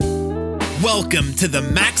Welcome to the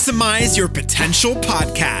Maximize Your Potential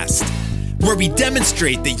podcast, where we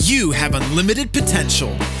demonstrate that you have unlimited potential,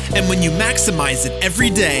 and when you maximize it every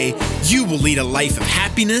day, you will lead a life of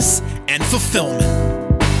happiness and fulfillment.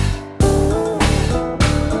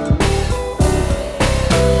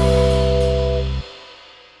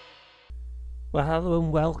 Well, hello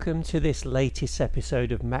and welcome to this latest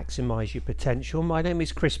episode of Maximize Your Potential. My name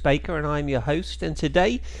is Chris Baker and I'm your host, and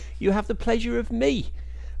today you have the pleasure of me.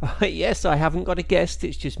 Yes, I haven't got a guest,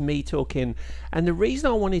 it's just me talking. And the reason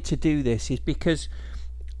I wanted to do this is because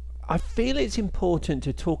I feel it's important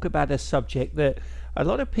to talk about a subject that a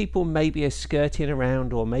lot of people maybe are skirting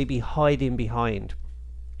around or maybe hiding behind.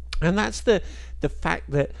 And that's the fact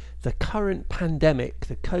that the current pandemic,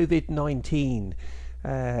 the COVID-19,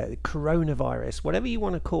 coronavirus, whatever you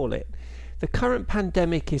want to call it, the current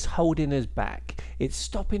pandemic is holding us back. It's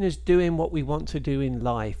stopping us doing what we want to do in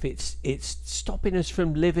life. It's stopping us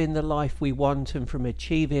from living the life we want and from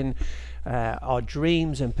achieving our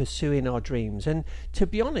dreams and pursuing our dreams. And to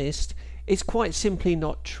be honest, it's quite simply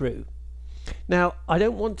not true. Now, I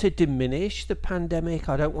don't want to diminish the pandemic.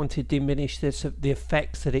 I don't want to diminish the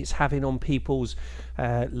effects that it's having on people's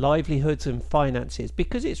livelihoods and finances,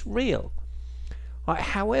 because it's real.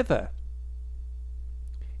 However,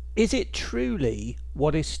 is it truly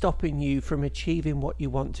what is stopping you from achieving what you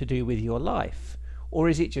want to do with your life? Or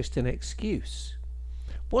is it just an excuse?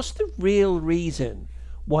 What's the real reason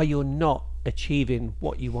why you're not achieving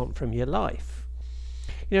what you want from your life?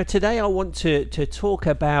 You know, today I want to talk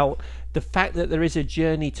about the fact that there is a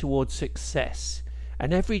journey towards success.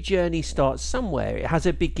 And every journey starts somewhere. It has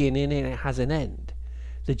a beginning and it has an end.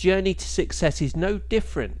 The journey to success is no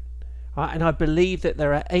different. And I believe that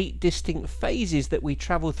there are 8 distinct phases that we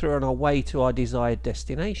travel through on our way to our desired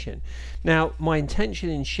destination. Now, my intention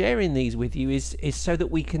in sharing these with you is so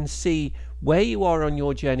that we can see where you are on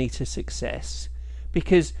your journey to success.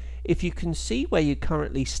 Because if you can see where you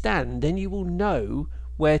currently stand, then you will know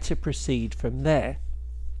where to proceed from there.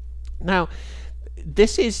 Now,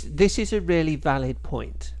 this is a really valid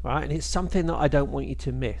point, right? And it's something that I don't want you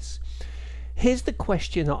to miss. Here's the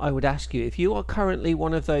question that I would ask you. If you are currently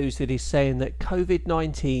one of those that is saying that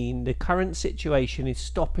COVID-19, the current situation, is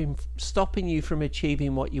stopping you from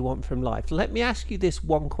achieving what you want from life, let me ask you this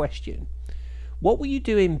one question. What were you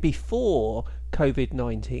doing before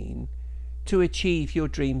COVID-19 to achieve your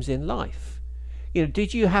dreams in life? You know,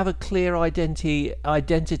 did you have a clear identity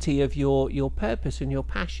of your purpose and your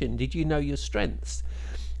passion? Did you know your strengths?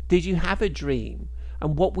 Did you have a dream?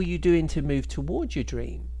 And what were you doing to move towards your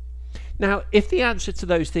dream? Now, if the answer to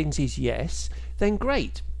those things is yes, then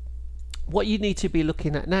great. What you need to be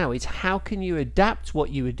looking at now is how can you adapt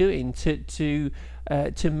what you were doing to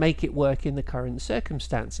make it work in the current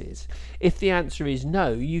circumstances. If the answer is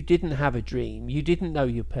no, you didn't have a dream, you didn't know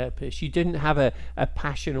your purpose, you didn't have a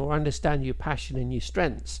passion or understand your passion and your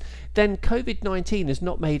strengths, then COVID-19 has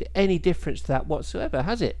not made any difference to that whatsoever,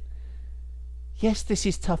 has it? Yes, this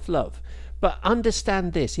is tough love. But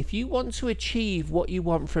understand this, if you want to achieve what you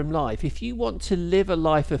want from life, if you want to live a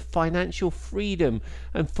life of financial freedom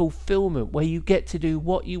and fulfillment where you get to do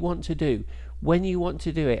what you want to do, when you want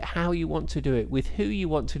to do it, how you want to do it, with who you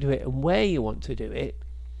want to do it and where you want to do it,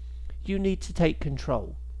 you need to take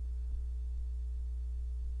control.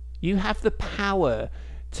 You have the power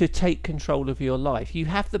to take control of your life. You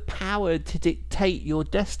have the power to dictate your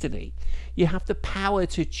destiny. You have the power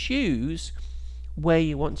to choose where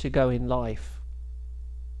you want to go in life.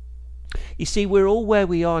 You see, we're all where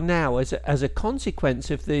we are now as a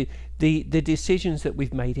consequence of the decisions that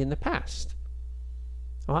we've made in the past.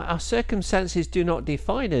 Our circumstances do not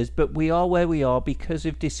define us, but we are where we are because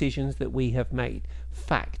of decisions that we have made.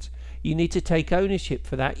 Fact. You need to take ownership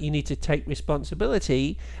for that. You need to take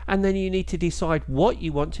responsibility, and then you need to decide what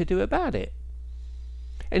you want to do about it.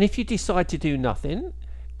 And if you decide to do nothing,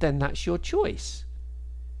 then that's your choice.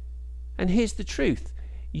 And here's the truth.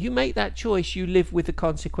 You make that choice, you live with the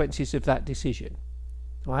consequences of that decision.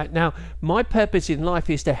 All right? Now, my purpose in life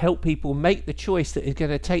is to help people make the choice that is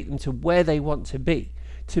going to take them to where they want to be,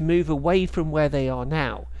 to move away from where they are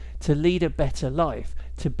now, to lead a better life,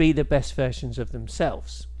 to be the best versions of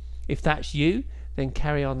themselves. If that's you, then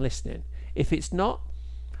carry on listening. If it's not,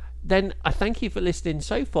 then I thank you for listening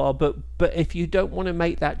so far, but if you don't want to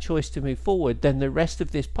make that choice to move forward, then the rest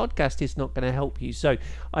of this podcast is not going to help you. So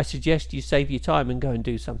I suggest you save your time and go and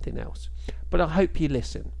do something else. But I hope you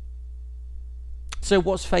listen. So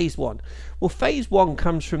what's phase 1? Well, phase 1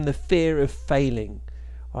 comes from the fear of failing,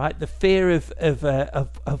 all right? The fear of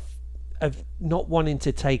not wanting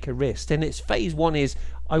to take a risk. And it's phase 1 is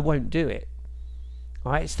I won't do it.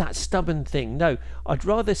 All right? It's that stubborn thing. No, I'd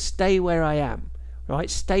rather stay where I am. right?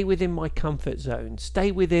 Stay within my comfort zone.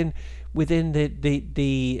 Stay within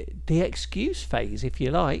the excuse phase, if you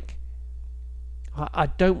like. I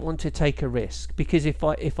don't want to take a risk, because if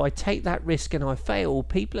I take that risk and I fail,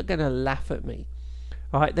 people are going to laugh at me.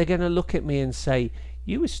 Right? They're going to look at me and say,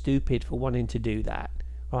 you were stupid for wanting to do that.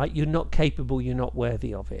 Right? You're not capable, you're not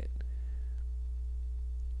worthy of it.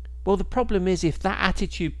 Well, the problem is, if that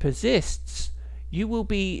attitude persists, you'll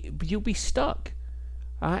be stuck.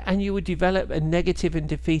 Right? And you will develop a negative and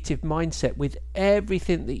defeative mindset with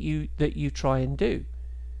everything that you try and do.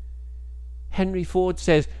 Henry Ford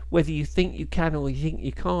says, whether you think you can or you think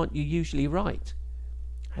you can't, you're usually right.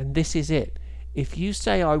 And this is it. If you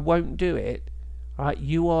say I won't do it, right,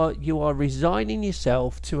 you are resigning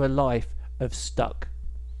yourself to a life of stuck.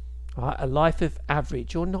 Right, a life of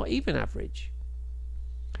average, or not even average.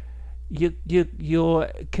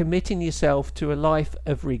 You're committing yourself to a life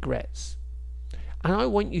of regrets. And I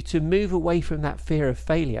want you to move away from that fear of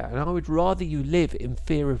failure, and I would rather you live in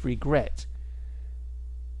fear of regret.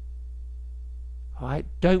 Right?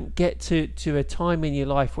 Don't get to a time in your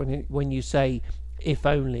life when you say, if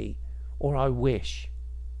only, or I wish.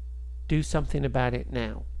 Do something about it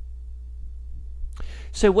now.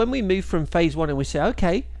 So when we move from phase 1 and we say,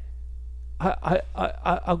 okay,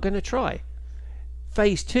 I'm going to try.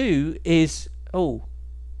 Phase 2 is,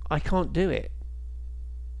 I can't do it.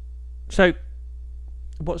 So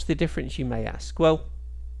what's the difference, you may ask? Well,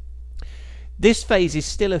 this phase is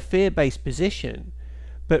still a fear-based position,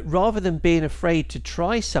 but rather than being afraid to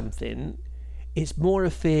try something, it's more a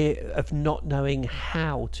fear of not knowing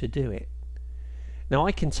how to do it. Now,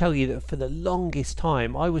 I can tell you that for the longest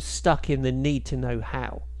time, I was stuck in the need to know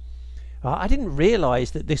how. I didn't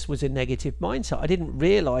realise that this was a negative mindset. I didn't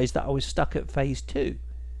realise that I was stuck at phase 2.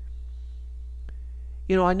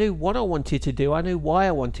 I knew what I wanted to do. I knew why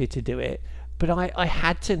I wanted to do it, but I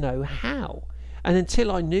had to know how. And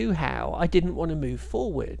until I knew how, I didn't want to move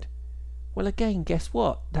forward. Well, again, guess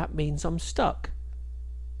what? That means I'm stuck.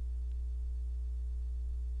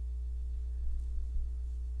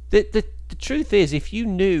 The truth is, if you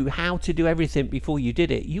knew how to do everything before you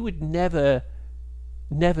did it, you would never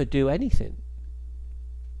do anything.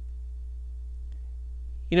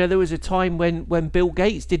 There was a time when Bill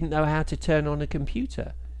Gates didn't know how to turn on a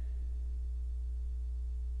computer.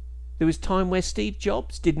 There was time where Steve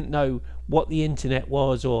Jobs didn't know what the internet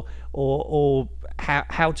was, or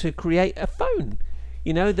how to create a phone.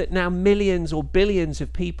 That now millions or billions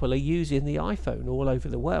of people are using the iPhone all over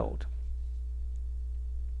the world.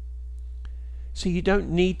 So you don't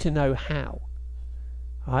need to know how.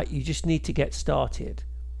 Right? You just need to get started.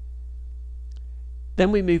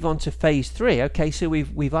 Then we move on to phase 3. Okay, so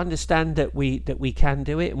we've understand that we can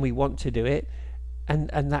do it and we want to do it, and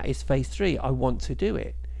that is phase 3. I want to do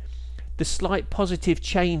it. The slight positive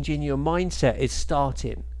change in your mindset is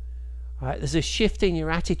starting. Right? There's a shift in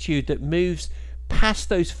your attitude that moves past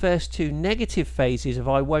those first 2 negative phases of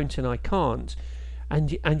I won't and I can't,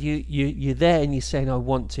 and you're there and you're saying I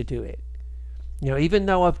want to do it. Even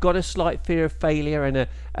though I've got a slight fear of failure and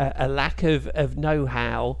a lack of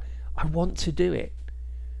know-how, I want to do it.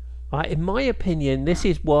 Right? In my opinion, this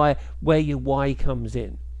is where your why comes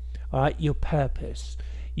in. Right? Your purpose.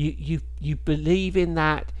 You believe in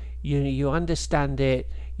that. You understand it.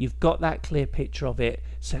 You've got that clear picture of it.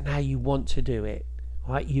 So now you want to do it.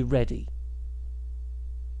 Right? You're ready.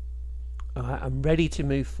 All right? I'm ready to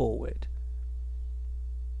move forward.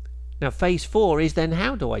 Now, phase 4 is then,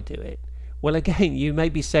 how do I do it? Well, again, you may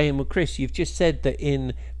be saying, well, Chris, you've just said that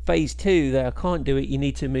in phase 2 that I can't do it. You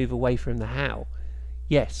need to move away from the how.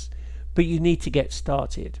 Yes, but you need to get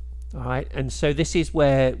started. All right, and so this is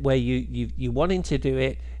where you wanting to do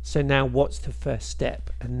it. So now what's the first step?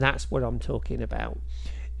 And that's what I'm talking about.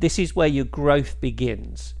 This is where your growth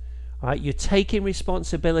begins. All right, you're taking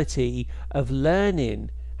responsibility of learning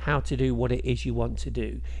how to do what it is you want to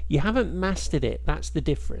do. You haven't mastered it. That's the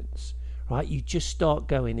difference. Right? You just start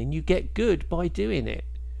going and you get good by doing it.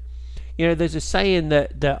 There's a saying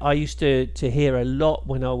that I used to hear a lot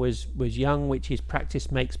when I was young, which is practice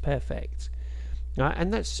makes perfect. Right?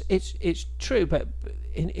 And it's true, but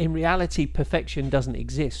in reality, perfection doesn't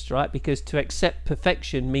exist, right? Because to accept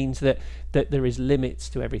perfection means that there is limits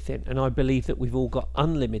to everything. And I believe that we've all got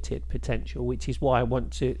unlimited potential, which is why I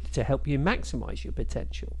want to help you maximize your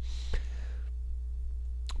potential.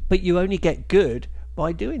 But you only get good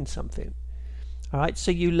by doing something. All right,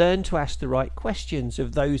 so you learn to ask the right questions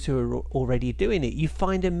of those who are already doing it. You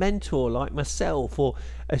find a mentor like myself, or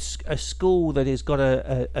a school that has got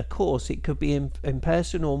a course. It could be in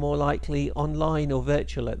person, or more likely online or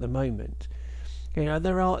virtual at the moment.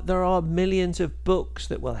 There are millions of books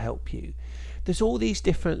that will help you. There's all these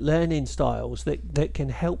different learning styles that can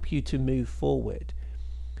help you to move forward.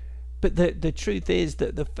 But the truth is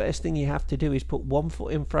that the first thing you have to do is put one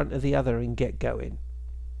foot in front of the other and get going.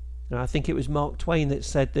 And I think it was Mark Twain that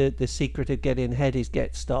said the secret of getting ahead is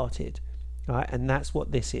get started. Right? And that's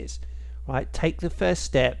what this is. Right? Take the first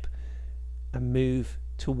step and move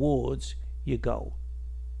towards your goal.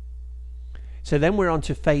 So then we're on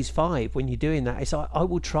to phase 5. When you're doing that, it's I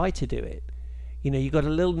will try to do it. You've got a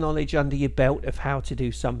little knowledge under your belt of how to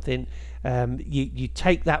do something. You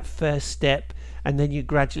take that first step, and then you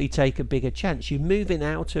gradually take a bigger chance. You're moving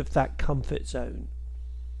out of that comfort zone.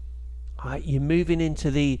 Right? You're moving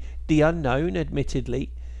into the unknown,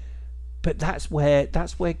 admittedly, but that's where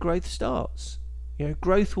growth starts.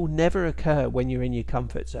 Growth will never occur when you're in your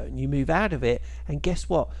comfort zone. You move out of it, and guess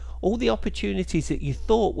what? All the opportunities that you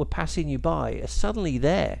thought were passing you by are suddenly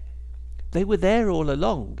there. They were there all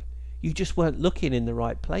along. You just weren't looking in the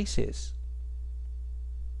right places.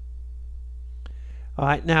 All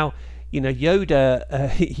right, now,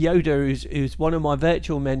 Yoda, who's one of my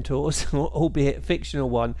virtual mentors, albeit a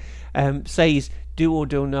fictional one, says, do or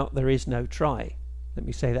do not, there is no try. Let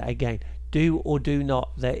me say that again. Do or do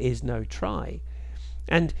not, there is no try.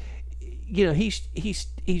 And,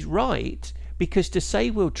 he's right, because to say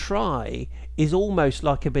we'll try is almost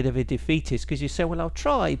like a bit of a defeatist, because you say, well, I'll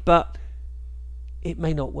try, but it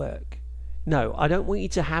may not work. No, I don't want you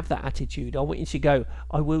to have that attitude. I want you to go,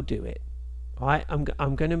 I will do it. Right?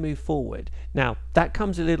 I'm going to move forward. Now, that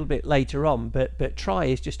comes a little bit later on, but try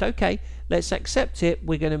is just, okay, let's accept it.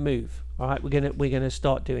 We're going to move. All right, we're going to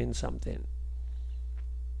start doing something.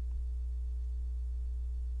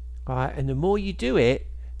 All right, and the more you do it,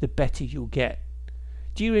 the better you'll get.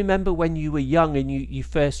 Do you remember when you were young and you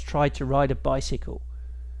first tried to ride a bicycle?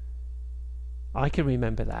 I can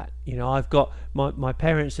remember that. I've got my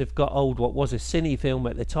parents have got old what was a cine film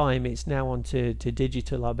at the time. It's now on to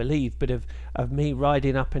digital, I believe, but of me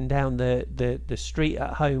riding up and down the street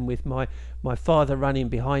at home with my father running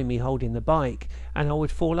behind me holding the bike, and I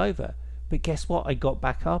would fall over. But guess what? I got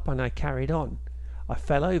back up and I carried on. I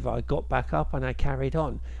fell over, I got back up and I carried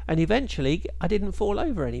on. And eventually I didn't fall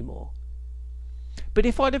over anymore. But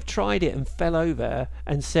if I'd have tried it and fell over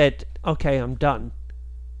and said, okay, I'm done,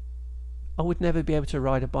 I would never be able to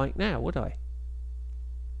ride a bike now, would I?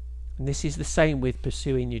 And this is the same with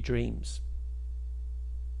pursuing your dreams.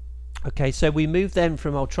 Okay, so we move then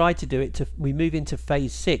from I'll try to do it to we move into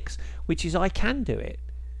phase 6, which is I can do it.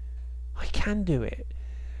 I can do it.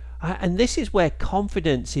 And this is where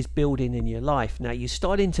confidence is building in your life. Now you're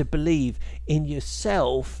starting to believe in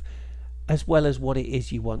yourself as well as what it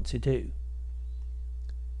is you want to do.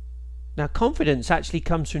 Now confidence actually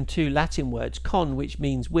comes from 2 Latin words, con, which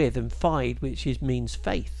means with, and fide, which means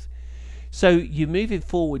faith. So you're moving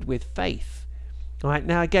forward with faith. All right,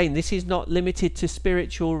 now again, this is not limited to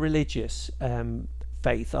spiritual, religious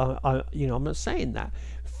faith. I'm not saying that.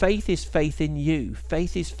 Faith is faith in you.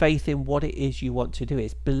 Faith is faith in what it is you want to do.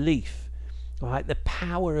 It's belief. All right, the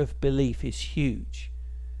power of belief is huge.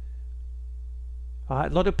 All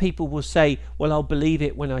right, a lot of people will say, well, I'll believe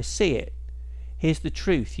it when I see it. Here's the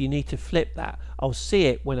truth. You need to flip that. I'll see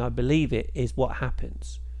it when I believe it is what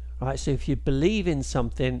happens. All right, so if you believe in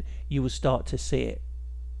something, you will start to see it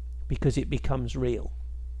because it becomes real.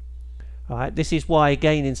 All right, this is why,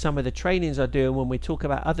 again, in some of the trainings I do, and when we talk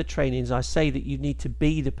about other trainings, I say that you need to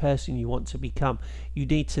be the person you want to become. You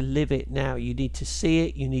need to live it now. You need to see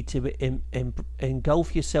it. You need to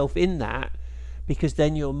engulf yourself in that, because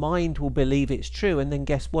then your mind will believe it's true, and then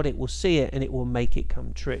guess what? It will see it and it will make it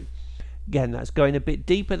come true. Again, that's going a bit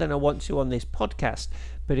deeper than I want to on this podcast,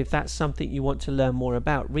 but if that's something you want to learn more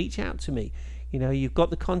about, reach out to me. You've got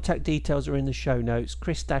the contact details are in the show notes,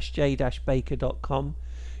 chris-j-baker.com. You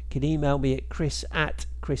can email me at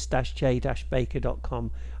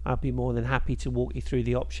chris@chris-j-baker.com. I'll be more than happy to walk you through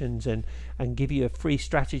the options and give you a free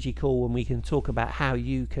strategy call when we can talk about how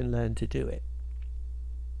you can learn to do it.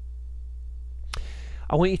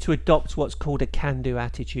 I want you to adopt what's called a can-do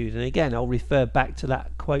attitude. And again, I'll refer back to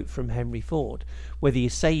that quote from Henry Ford. Whether you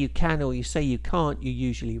say you can or you say you can't, you're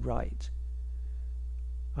usually right.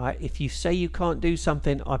 Right? If you say you can't do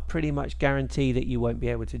something, I pretty much guarantee that you won't be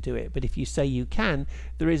able to do it. But if you say you can,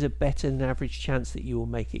 there is a better than average chance that you will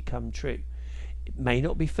make it come true. It may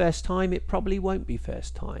not be first time, it probably won't be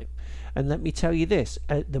first time. And let me tell you this,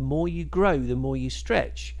 the more you grow, the more you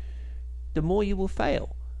stretch, the more you will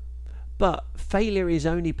fail. But failure is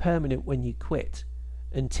only permanent when you quit.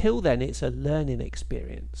 Until then, it's a learning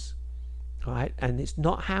experience. Right? And it's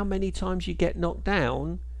not how many times you get knocked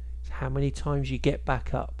down, it's how many times you get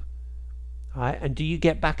back up. Right? And do you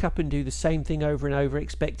get back up and do the same thing over and over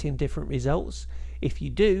expecting different results? If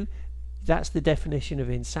you do, That's the definition of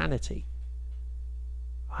insanity.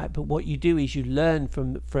 Right? But what you do is you learn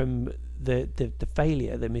from the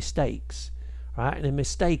failure, the mistakes. Right? And a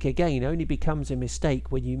mistake, again, only becomes a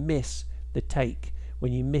mistake when you miss the take.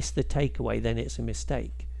 When you miss the takeaway, then it's a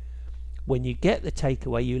mistake. When you get the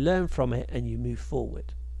takeaway, you learn from it and you move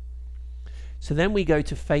forward. So then we go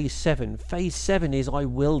to phase 7. Phase 7 is I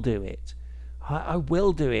will do it. I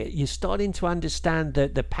will do it. You're starting to understand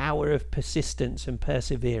the power of persistence and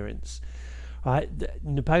perseverance. Right?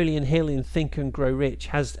 Napoleon Hill in Think and Grow Rich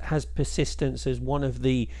has persistence as one of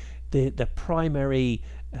the primary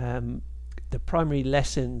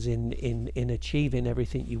lessons in achieving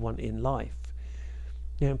everything you want in life.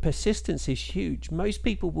 Persistence is huge. Most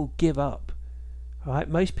people will give up. Right?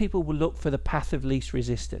 Most people will look for the path of least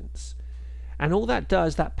resistance. And all that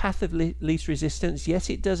does, that path of least resistance,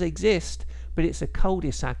 yes, it does exist, but it's a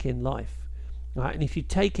cul-de-sac in life. Right? And if you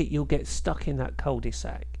take it, you'll get stuck in that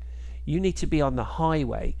cul-de-sac. You need to be on the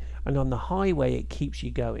highway, and on the highway it keeps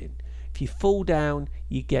you going. If you fall down,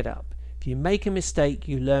 you get up. If you make a mistake,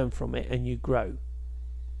 you learn from it and you grow.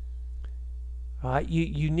 Right?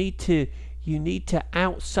 You need to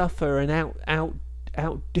out-suffer and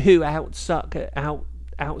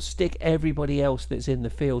outstick everybody else that's in the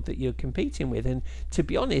field that you're competing with. And to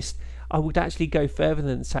be honest, I would actually go further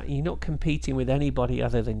than that. You're not competing with anybody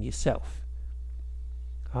other than yourself.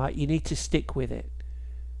 Right? You need to stick with it.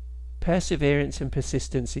 Perseverance and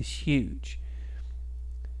persistence is huge.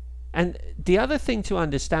 And the other thing to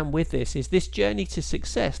understand with this journey to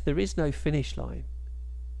success, there is no finish line.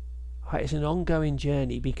 Right? It's an ongoing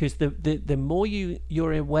journey, because the more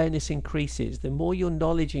your awareness increases, the more your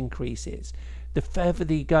knowledge increases, the further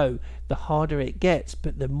you go, the harder it gets,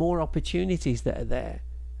 but the more opportunities that are there.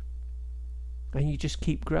 And you just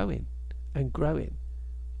keep growing and growing.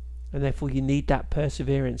 And therefore you need that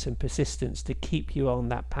perseverance and persistence to keep you on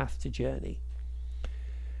that path to journey.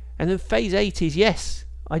 And then phase 8 is, yes,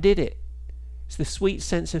 I did it. It's the sweet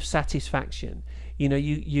sense of satisfaction.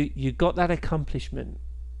 You got that accomplishment.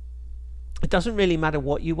 It doesn't really matter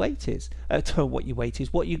what your weight is. What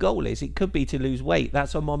your goal is. It could be to lose weight.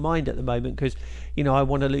 That's on my mind at the moment, because I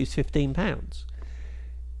want to lose 15 pounds.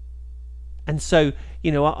 And so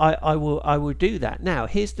I will do that. Now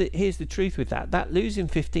here's the truth with that. That losing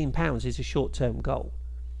 15 pounds is a short-term goal.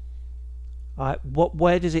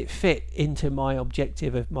 Where does it fit into my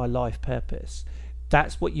objective of my life purpose?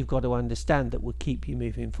 That's what you've got to understand, that will keep you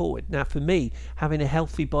moving forward. Now for me, having a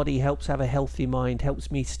healthy body helps have a healthy mind, helps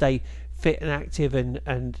me stay fit and active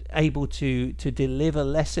and able to deliver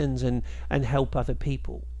lessons and help other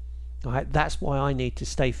people. Right? That's why I need to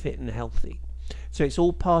stay fit and healthy. So it's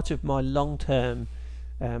all part of my long-term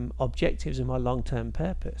objectives and my long-term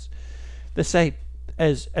purpose. The same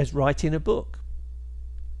as writing a book,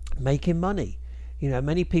 making money.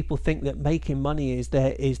 Many people think that making money is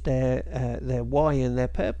their why and their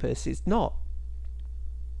purpose. It's not.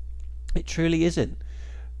 It truly isn't.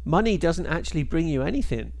 Money doesn't actually bring you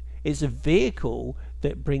anything. It's a vehicle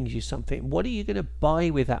that brings you something. What are you going to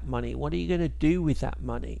buy with that money? What are you going to do with that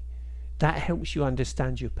money? That helps you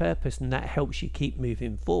understand your purpose, and that helps you keep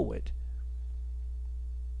moving forward.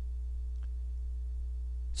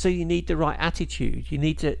 So you need the right attitude. You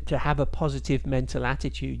need to have a positive mental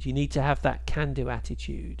attitude. You need to have that can-do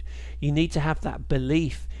attitude. You need to have that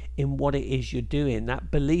belief in what it is you're doing,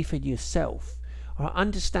 that belief in yourself. Or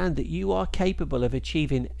understand that you are capable of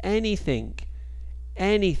achieving anything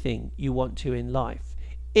you want to in life,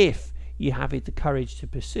 if you have the courage to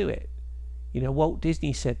pursue it. Walt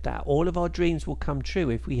Disney said that all of our dreams will come true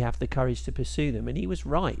if we have the courage to pursue them, and he was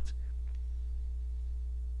right.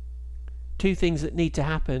 2 things that need to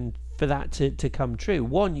happen for that to come true.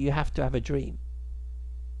 1, you have to have a dream.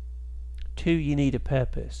 2, you need a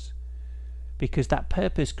purpose, because that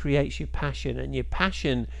purpose creates your passion, and your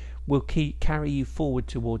passion will carry you forward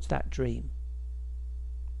towards that dream.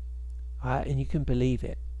 And you can believe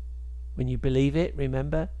it. When you believe it,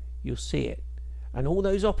 remember, you'll see it. And all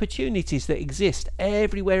those opportunities that exist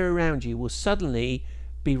everywhere around you will suddenly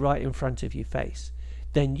be right in front of your face.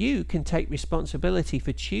 Then you can take responsibility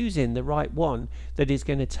for choosing the right one that is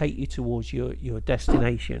going to take you towards your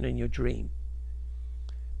destination and your dream.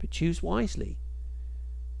 But choose wisely.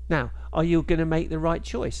 Now, are you going to make the right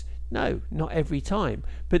choice? No, not every time.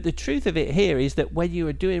 But the truth of it here is that when you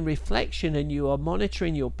are doing reflection and you are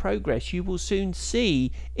monitoring your progress, you will soon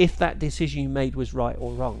see if that decision you made was right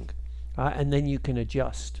or wrong. And then you can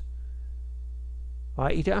adjust.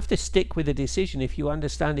 You don't have to stick with a decision if you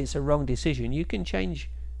understand it's a wrong decision. You can change.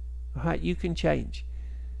 You can change.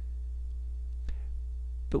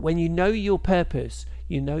 But when you know your purpose,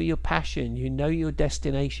 you know your passion, you know your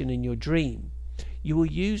destination and your dream, You will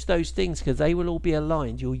use those things because they will all be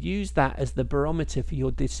aligned. You'll use that as the barometer for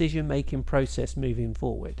your decision-making process moving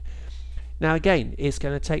forward. Now, again, it's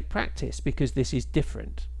going to take practice because this is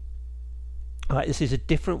different. All right, this is a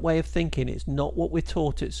different way of thinking. It's not what we're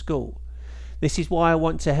taught at school. This is why I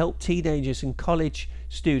want to help teenagers and college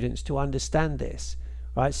students to understand this,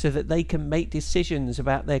 right? So that they can make decisions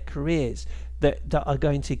about their careers that are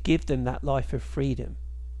going to give them that life of freedom,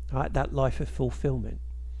 right? That life of fulfillment.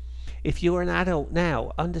 If you're an adult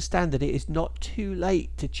now, understand that it is not too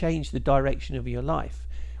late to change the direction of your life.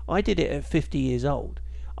 I did it at 50 years old.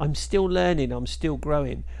 I'm still learning, I'm still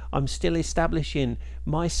growing, I'm still establishing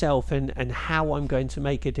myself and how I'm going to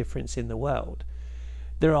make a difference in the world.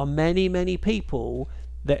 There are many, many people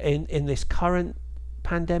that in this current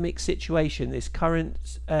pandemic situation, this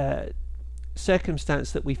current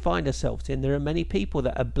circumstance that we find ourselves in, there are many people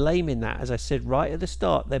that are blaming that, as I said right at the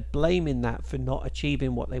start, they're blaming that for not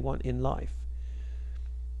achieving what they want in life.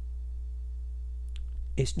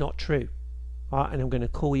 It's not true, right? And I'm going to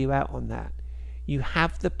call you out on that. You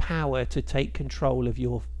have the power to take control of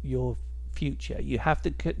your future. You have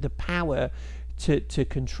the power to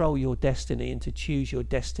control your destiny and to choose your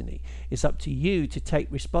destiny. It's up to you to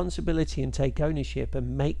take responsibility and take ownership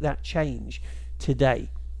and make that change today.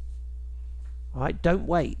 All right? Don't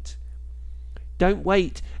wait. Don't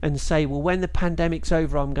wait and say, well, when the pandemic's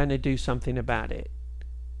over, I'm going to do something about it.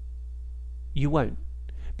 You won't.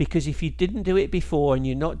 Because if you didn't do it before and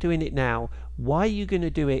you're not doing it now, why are you going to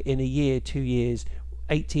do it in a year, 2 years,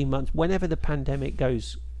 18 months, whenever the pandemic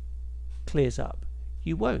clears up?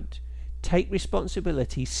 You won't. Take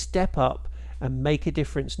responsibility, step up and make a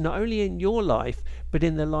difference, not only in your life, but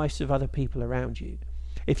in the lives of other people around you.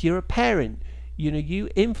 If you're a parent, you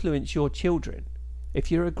influence your children. If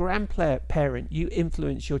you're a grandparent, you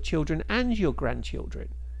influence your children and your grandchildren.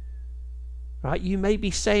 Right? You may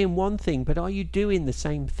be saying one thing, but are you doing the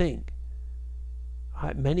same thing?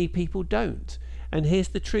 Right? Many people don't. And here's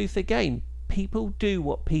the truth again. People do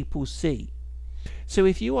what people see. So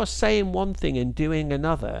if you are saying one thing and doing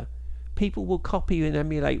another, people will copy and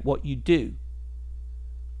emulate what you do.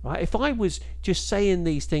 Right? If I was just saying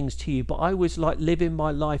these things to you, but I was like living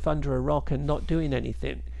my life under a rock and not doing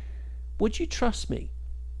anything, would you trust me?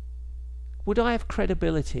 Would I have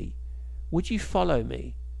credibility? Would you follow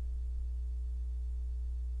me?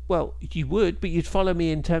 Well, you would, but you'd follow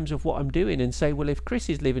me in terms of what I'm doing and say, well, if Chris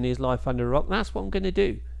is living his life under a rock, that's what I'm going to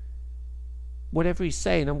do. Whatever he's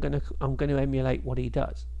saying, I'm going to emulate what he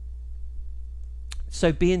does.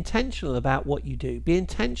 So be intentional about what you do. Be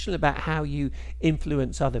intentional about how you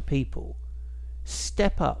influence other people.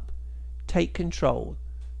 Step up, take control,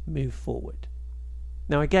 move forward.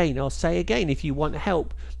 Now again, I'll say again, if you want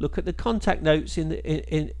help, look at the contact notes in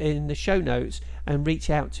the show notes and reach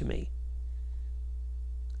out to me.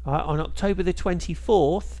 On October the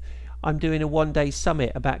 24th, I'm doing a one-day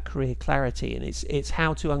summit about career clarity, and it's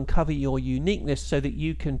how to uncover your uniqueness so that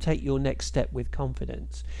you can take your next step with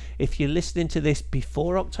confidence. If you're listening to this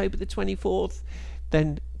before October the 24th,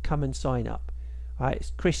 then come and sign up. All right,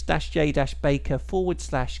 it's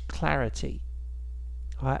chris-j-baker/clarity.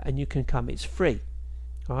 All right, and you can come. It's free.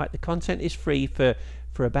 All right, the content is free for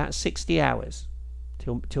about 60 hours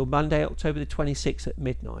till Monday, October the 26th at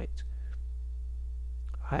midnight.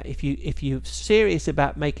 If you're serious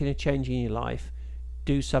about making a change in your life,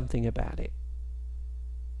 do something about it.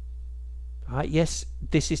 Right? Yes,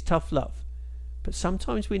 this is tough love, but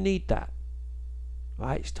sometimes we need that.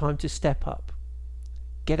 Right? It's time to step up.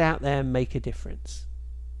 Get out there and make a difference.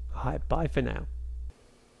 Right, bye for now.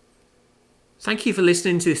 Thank you for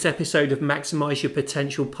listening to this episode of Maximize Your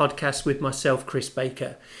Potential podcast with myself, Chris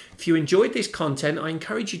Baker. If you enjoyed this content, I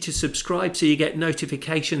encourage you to subscribe so you get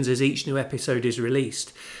notifications as each new episode is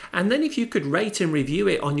released. And then if you could rate and review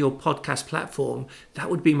it on your podcast platform,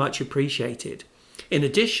 that would be much appreciated. In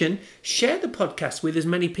addition, share the podcast with as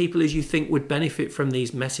many people as you think would benefit from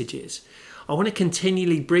these messages. I want to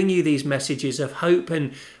continually bring you these messages of hope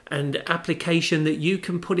and application that you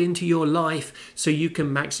can put into your life so you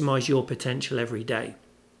can maximize your potential every day.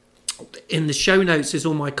 In the show notes is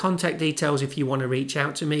all my contact details if you want to reach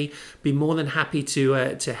out to me. Be more than happy to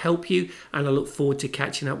help you, and I look forward to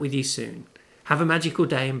catching up with you soon. Have a magical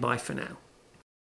day and bye for now.